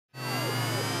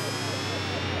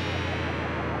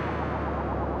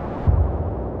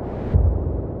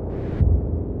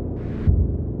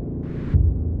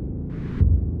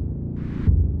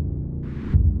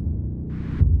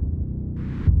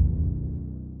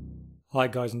Hi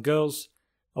guys and girls,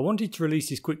 I wanted to release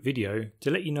this quick video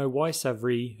to let you know why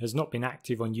saVRee has not been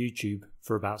active on YouTube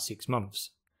for about 6 months.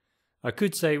 I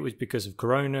could say it was because of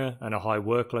Corona and a high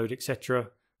workload etc,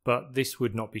 but this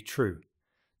would not be true.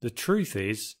 The truth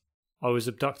is, I was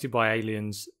abducted by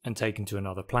aliens and taken to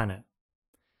another planet.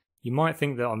 You might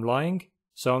think that I'm lying,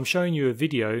 so I'm showing you a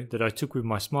video that I took with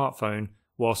my smartphone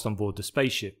whilst on board the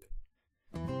spaceship.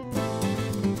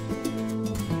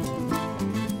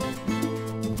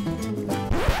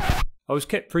 I was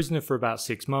kept prisoner for about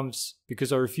 6 months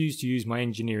because I refused to use my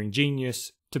engineering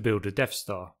genius to build a Death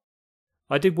Star.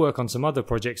 I did work on some other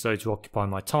projects though to occupy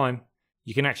my time.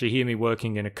 You can actually hear me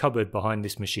working in a cupboard behind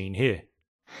this machine here.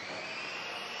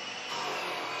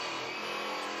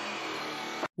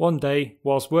 One day,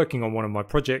 whilst working on one of my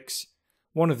projects,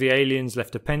 one of the aliens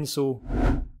left a pencil,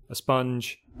 a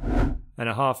sponge, and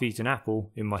a half-eaten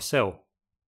apple in my cell.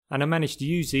 And I managed to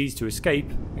use these to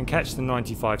escape and catch the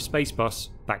 95 space bus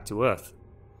back to Earth.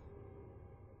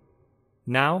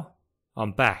 Now,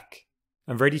 I'm back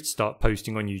and ready to start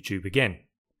posting on YouTube again.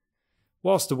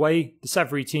 Whilst away, the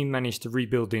saVRee team managed to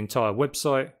rebuild the entire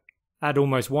website, add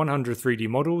almost 100 3D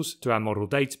models to our model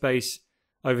database,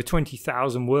 over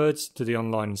 20,000 words to the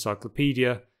online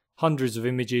encyclopedia, hundreds of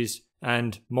images,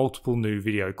 and multiple new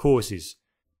video courses.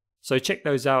 So check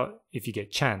those out if you get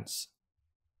a chance.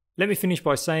 Let me finish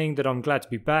by saying that I'm glad to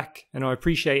be back and I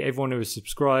appreciate everyone who has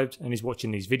subscribed and is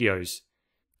watching these videos.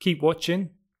 Keep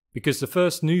watching because the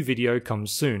first new video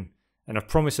comes soon and I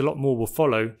promise a lot more will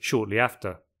follow shortly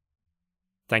after.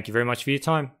 Thank you very much for your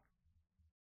time.